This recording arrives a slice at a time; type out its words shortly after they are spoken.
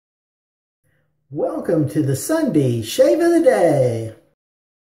Welcome to the Sunday Shave of the Day.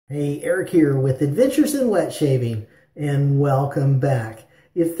 Hey, Eric here with Adventures in Wet Shaving, and welcome back.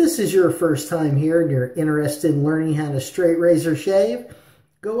 If this is your first time here and you're interested in learning how to straight razor shave,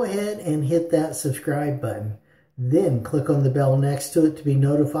 go ahead and hit that subscribe button. Then click on the bell next to it to be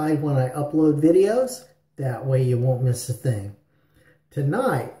notified when I upload videos. That way you won't miss a thing.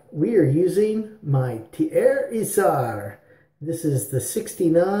 Tonight, we are using my Thiers Issard. This is the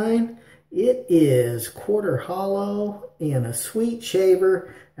 69. It is quarter hollow and a sweet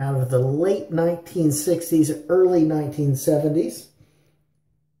shaver out of the late 1960s, early 1970s.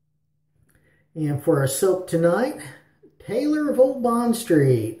 And for our soap tonight, Taylor of Old Bond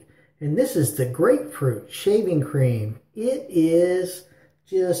Street. And this is the Grapefruit Shaving Cream. It is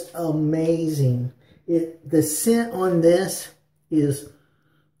just amazing. The scent on this is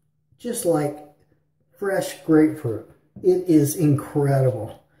just like fresh grapefruit. It is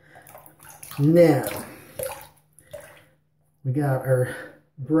incredible. Now, we got our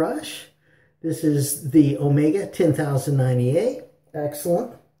brush. This is the Omega 10098.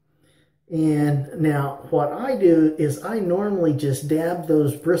 Excellent. And now what I do is I normally just dab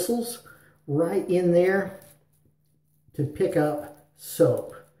those bristles right in there to pick up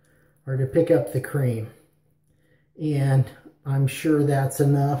soap or to pick up the cream. And I'm sure that's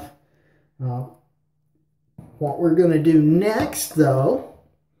enough. What we're going to do next, though,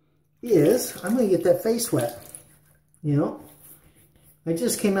 is I'm going to get that face wet. You know, I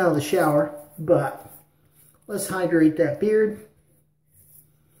just came out of the shower, but let's hydrate that beard.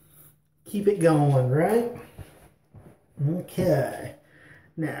 Keep it going, right? Okay.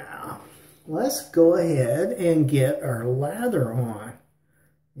 Now, let's go ahead and get our lather on.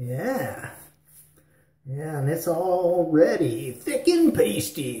 Yeah. Yeah, and it's already thick and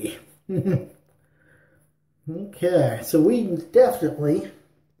pasty. Okay, so we definitely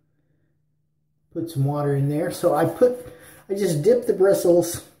put some water in there. So I just dip the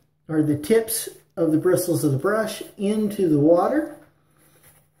bristles, or the tips of the bristles of the brush into the water.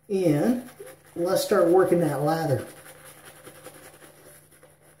 And let's start working that lather.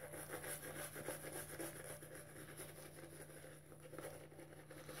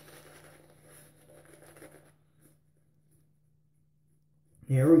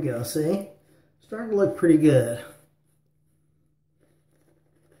 Here we go, see? Starting to look pretty good.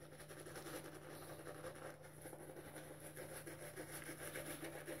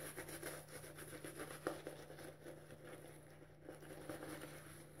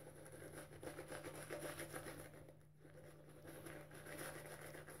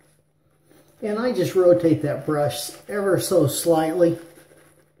 And I just rotate that brush ever so slightly.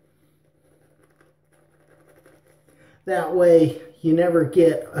 That way you never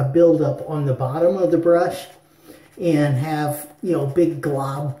get a buildup on the bottom of the brush and have, you know, big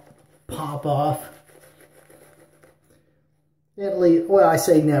glob pop off. At least, well, I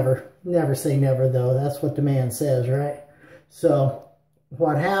say never. Never say never, though. That's what the man says, right? So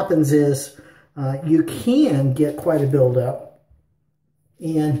what happens is you can get quite a buildup,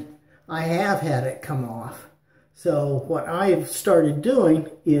 and I have had it come off. So what I've started doing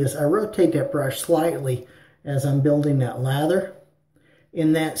is I rotate that brush slightly as I'm building that lather,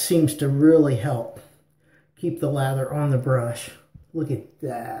 and that seems to really help keep the lather on the brush. Look at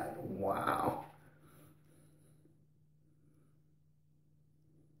that. Wow.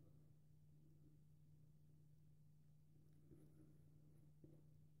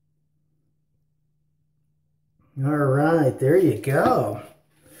 All right, there you go.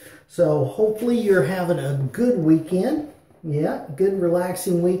 So hopefully you're having a good weekend. Yeah, good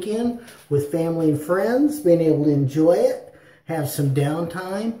relaxing weekend with family and friends, being able to enjoy it, have some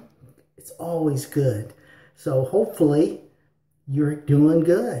downtime. It's always good. So hopefully you're doing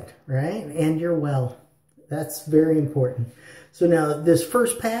good, right? And you're well. That's very important. So now this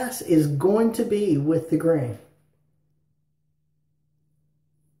first pass is going to be with the grain.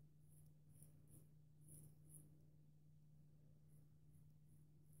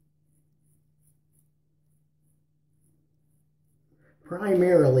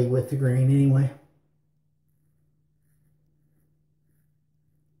 Primarily with the grain, anyway.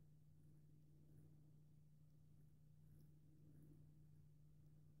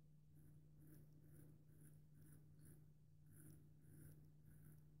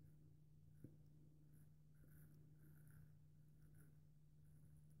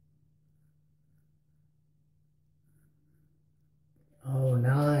 Oh,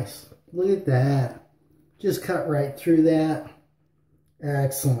 nice. Look at that. Just cut right through that.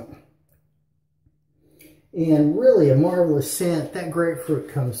 Excellent. And really a marvelous scent. That grapefruit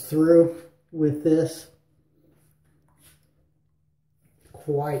comes through with this.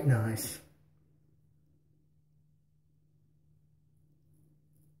 Quite nice.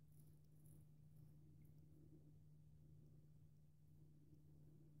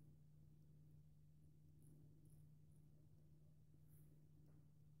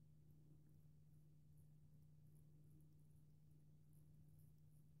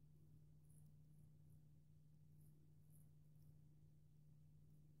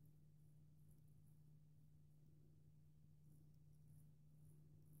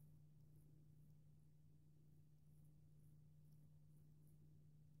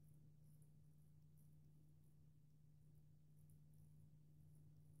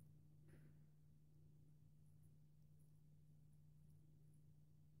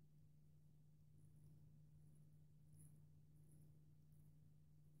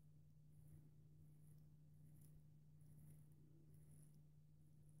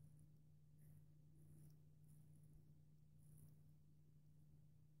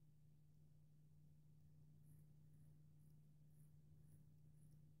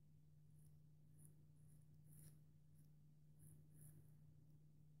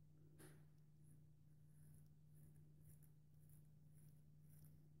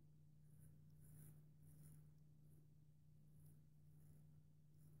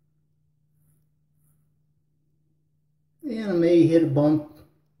 And I may hit a bump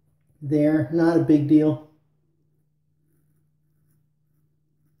there, not a big deal.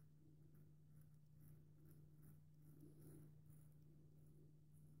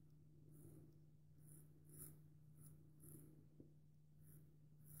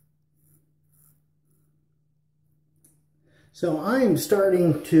 So I'm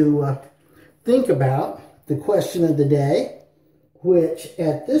starting to think about the question of the day, which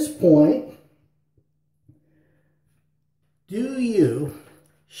at this point, do you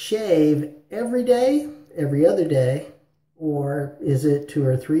shave every day, every other day, or is it 2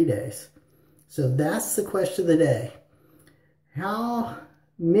 or 3 days? So that's the question of the day. How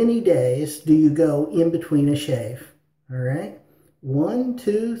many days do you go in between a shave? All right, 1,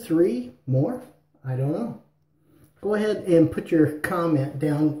 2, 3, more? I don't know. Go ahead and put your comment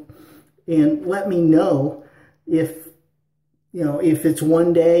down and let me know if, if it's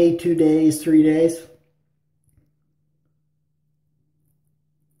 1 day, 2 days, 3 days.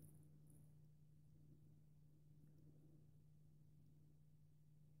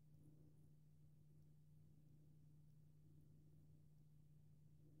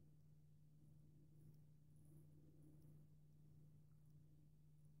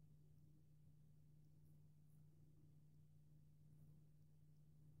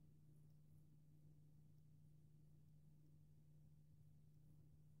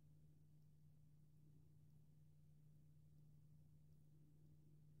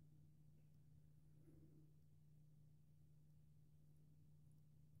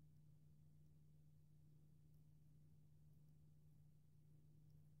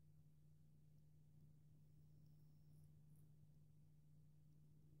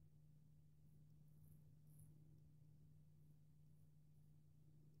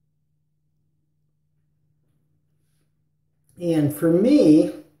 And for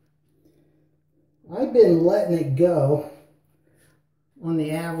me, I've been letting it go on the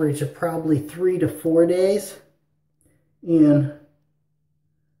average of probably 3 to 4 days. And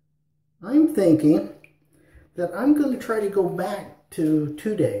I'm thinking that I'm going to try to go back to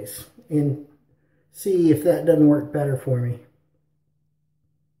 2 days and see if that doesn't work better for me.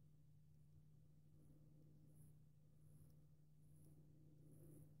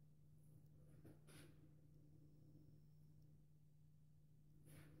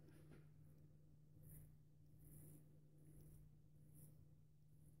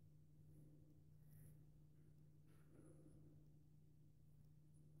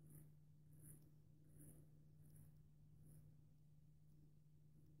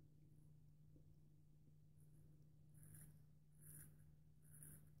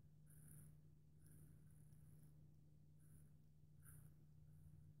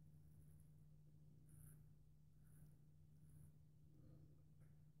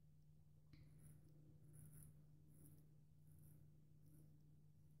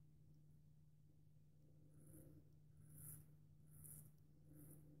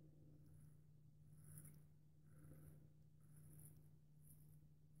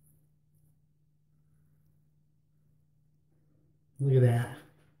 Look at that.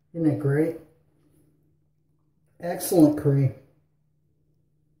 Isn't that great? Excellent cream.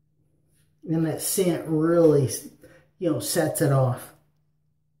 And that scent really, sets it off.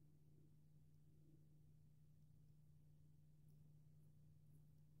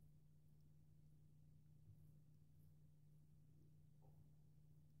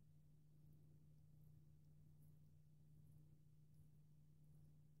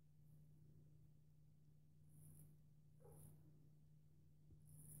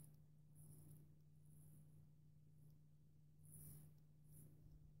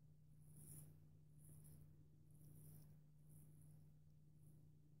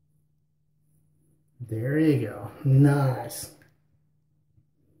 There you go. Nice.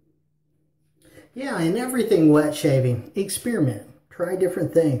 Yeah, and everything wet shaving. Experiment. Try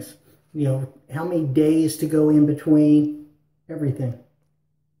different things. How many days to go in between. Everything.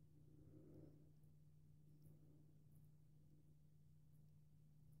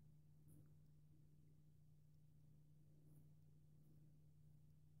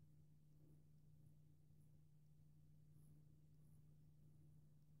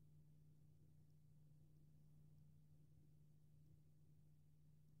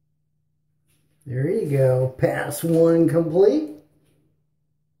 There you go. Pass 1 complete.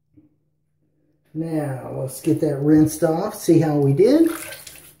 Now, let's get that rinsed off, see how we did.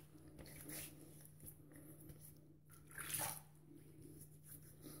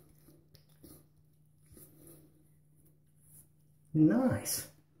 Nice.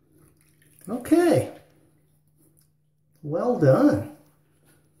 Okay. Well done.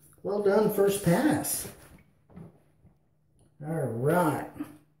 Well done, first pass. All right.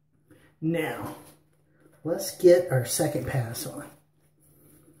 Now, let's get our second pass on.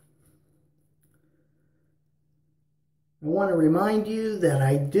 I want to remind you that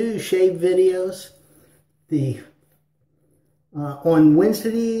I do shave videos on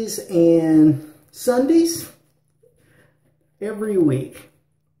Wednesdays and Sundays every week.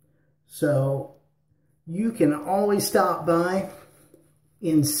 So you can always stop by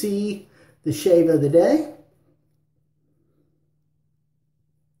and see the shave of the day.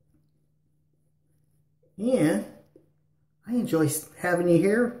 And I enjoy having you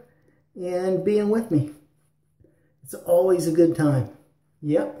here and being with me. It's always a good time.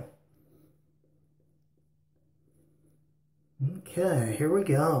 Yep. Okay, here we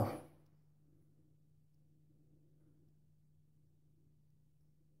go.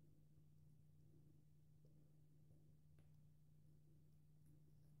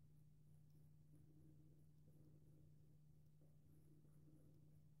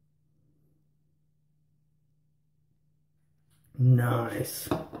 Nice.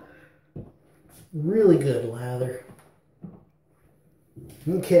 Really good lather.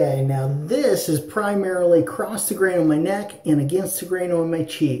 Okay, now this is primarily across the grain on my neck and against the grain on my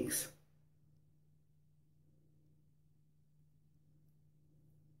cheeks.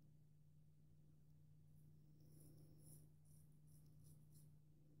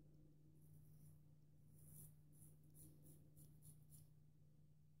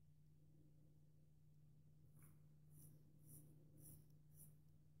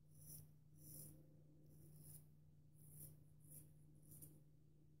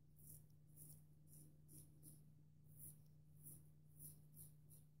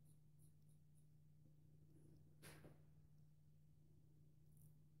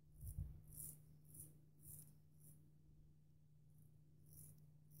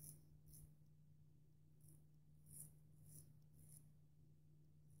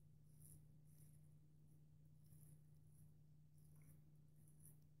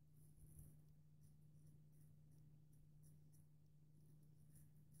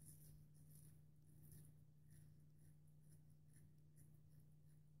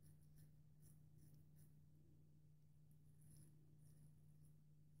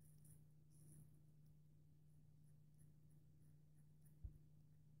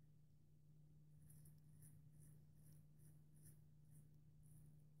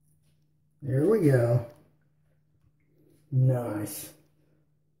 There we go. Nice.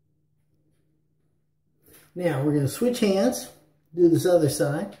 Now we're going to switch hands, do this other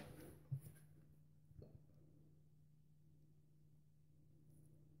side.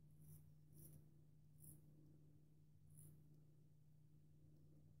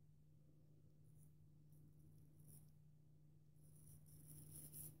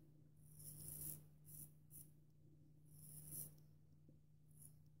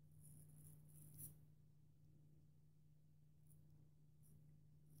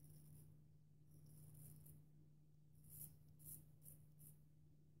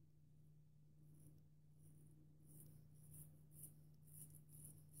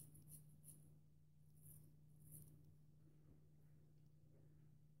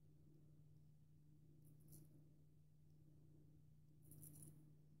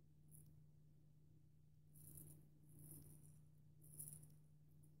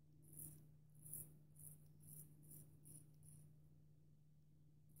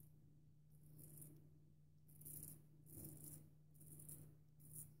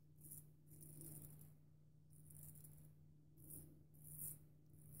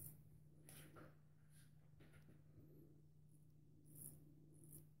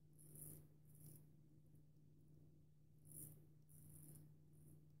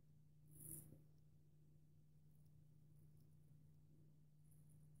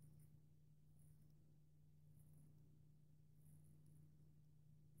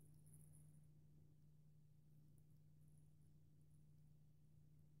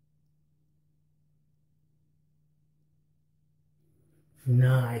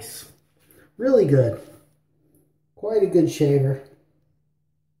 Nice. Really good. Quite a good shaver.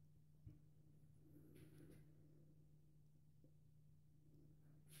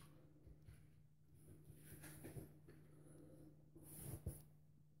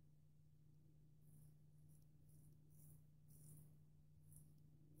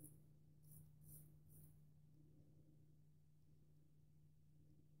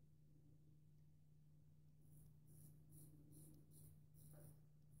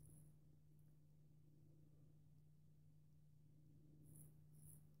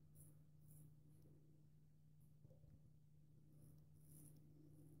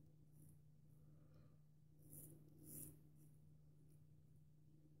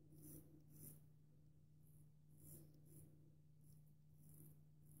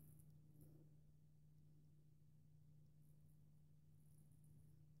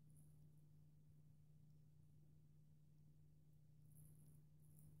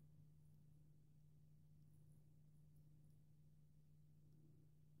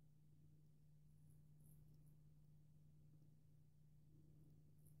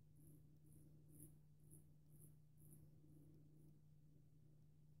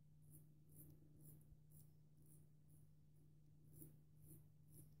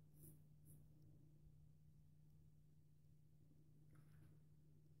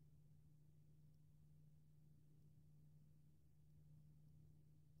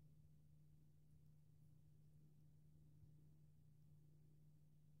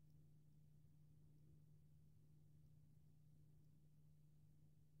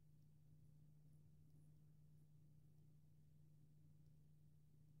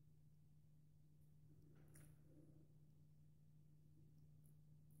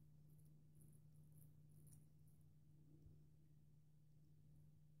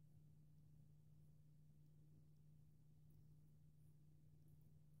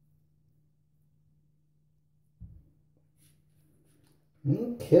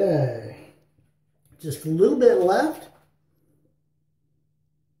 Okay. Just a little bit left.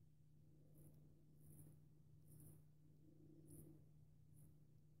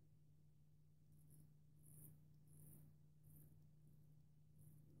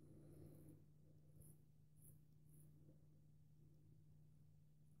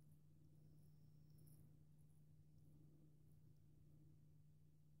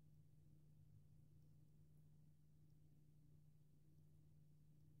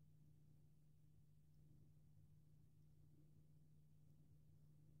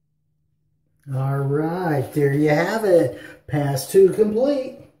 All right, there you have it. Pass 2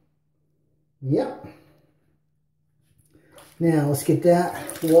 complete. Yep. Now let's get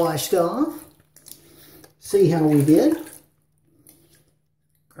that washed off. See how we did.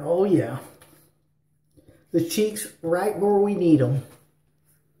 Oh yeah. The cheeks right where we need them.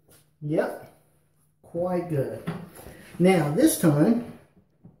 Yep. Quite good. Now this time,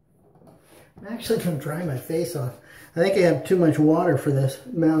 I'm actually going to dry my face off. I think I have too much water for this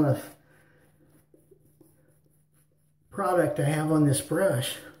amount of product I have on this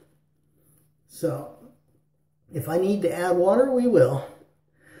brush. So if I need to add water, we will.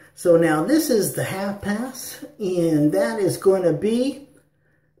 So now this is the half pass, and that is going to be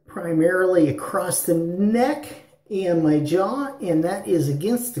primarily across the neck and my jaw, and that is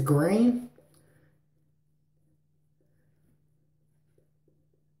against the grain.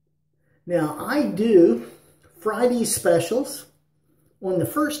 Now I do Friday specials on the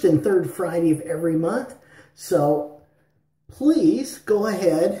first and third Friday of every month, so please go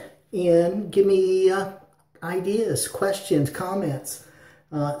ahead and give me ideas, questions, comments,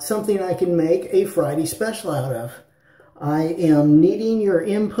 something I can make a Friday special out of. I am needing your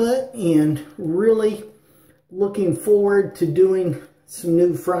input and really looking forward to doing some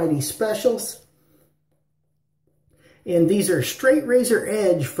new Friday specials. And these are straight razor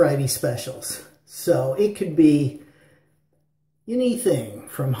edge Friday specials. So it could be anything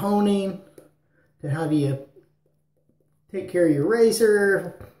from honing to how do you take care of your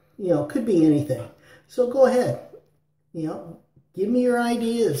razor, you know, could be anything. So go ahead, you know, give me your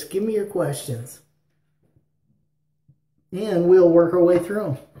ideas, give me your questions, and we'll work our way through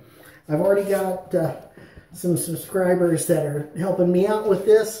them. I've already got some subscribers that are helping me out with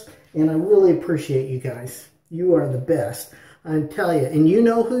this, and I really appreciate you guys. You are the best, I tell you, and you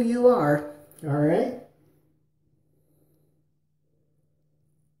know who you are, all right?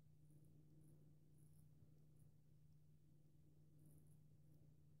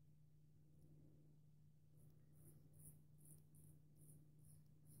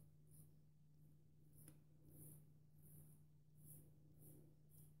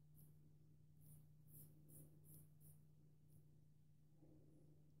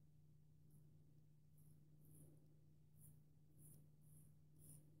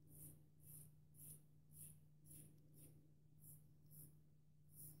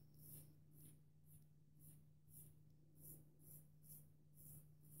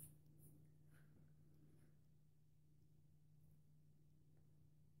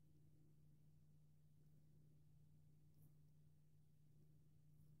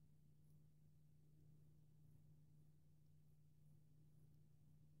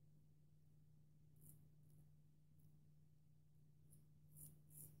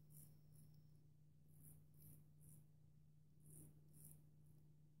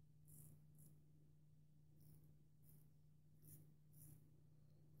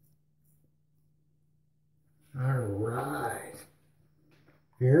 All right.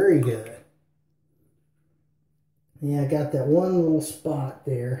 Very good. Yeah, I got that one little spot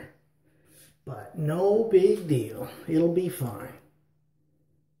there, but no big deal. It'll be fine.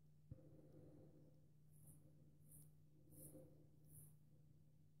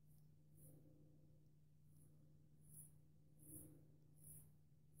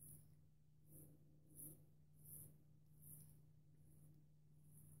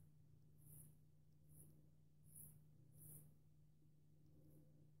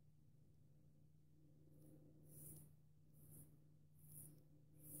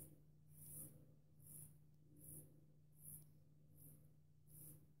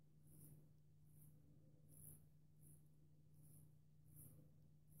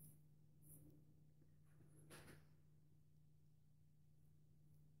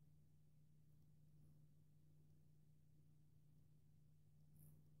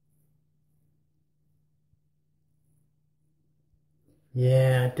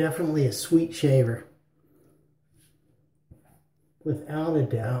 Yeah, definitely a sweet shaver. Without a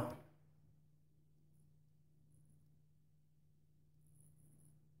doubt.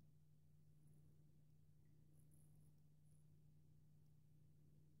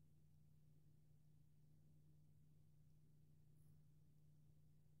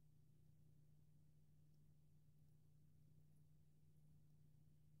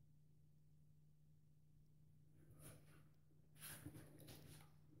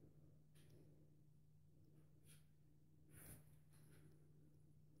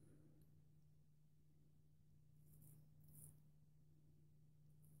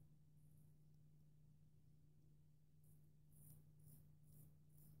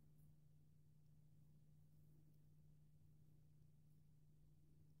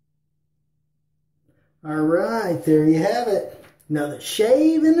 All right, there you have it. Another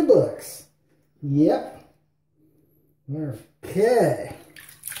shave in the books. Yep. Okay.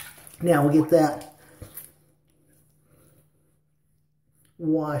 Now we'll get that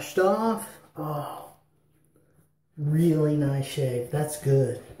washed off. Oh, really nice shave. That's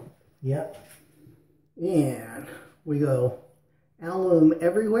good. Yep. And we go Aloe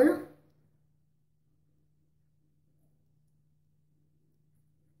everywhere.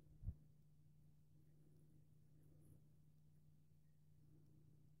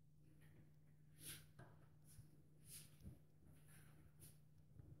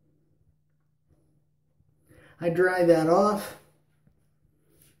 I dry that off.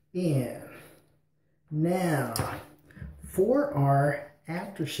 And now for our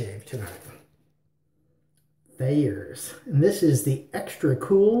aftershave tonight. Thayers. And this is the extra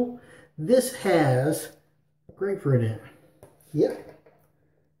cool. This has grapefruit in it. Yep.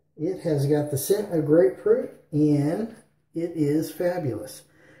 It has got the scent of grapefruit and it is fabulous.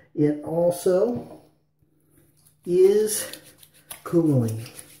 It also is cooling.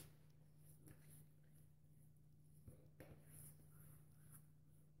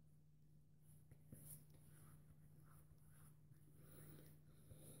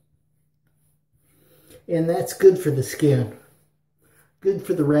 And that's good for the skin. Good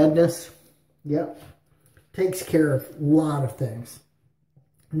for the redness. Yep. Takes care of a lot of things.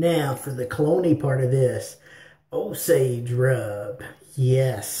 Now for the Cologne part of this. Osage rub.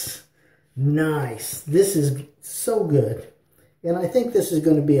 Yes. Nice. This is so good. And I think this is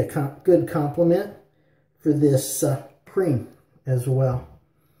going to be a good complement for this cream as well.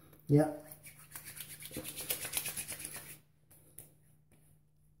 Yep.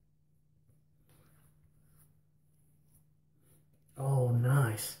 Oh,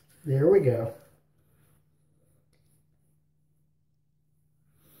 nice. There we go.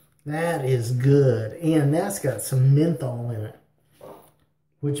 That is good. And that's got some menthol in it,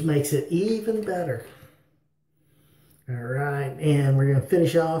 which makes it even better. All right. And we're going to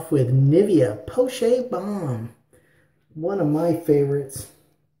finish off with Nivea Post-Shave Balm. One of my favorites.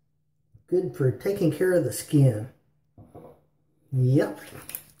 Good for taking care of the skin. Yep.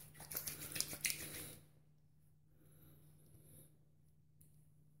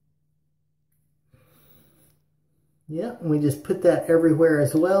 Yeah, and we just put that everywhere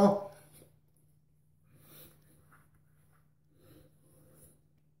as well.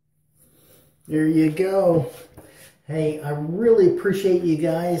 There you go. Hey, I really appreciate you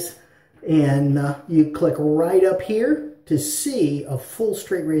guys. And you click right up here to see a full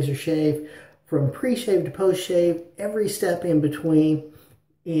straight razor shave from pre-shave to post-shave, every step in between.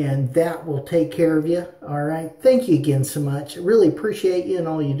 And that will take care of you. All right. Thank you again so much. I really appreciate you and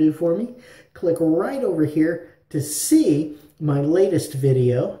all you do for me. Click right over here to see my latest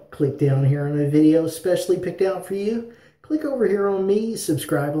video. Click down here on a video specially picked out for you. Click over here on me,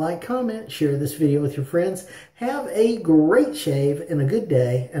 subscribe, like, comment, share this video with your friends. Have a great shave and a good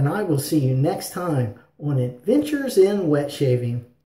day, and I will see you next time on Adventures in Wet Shaving.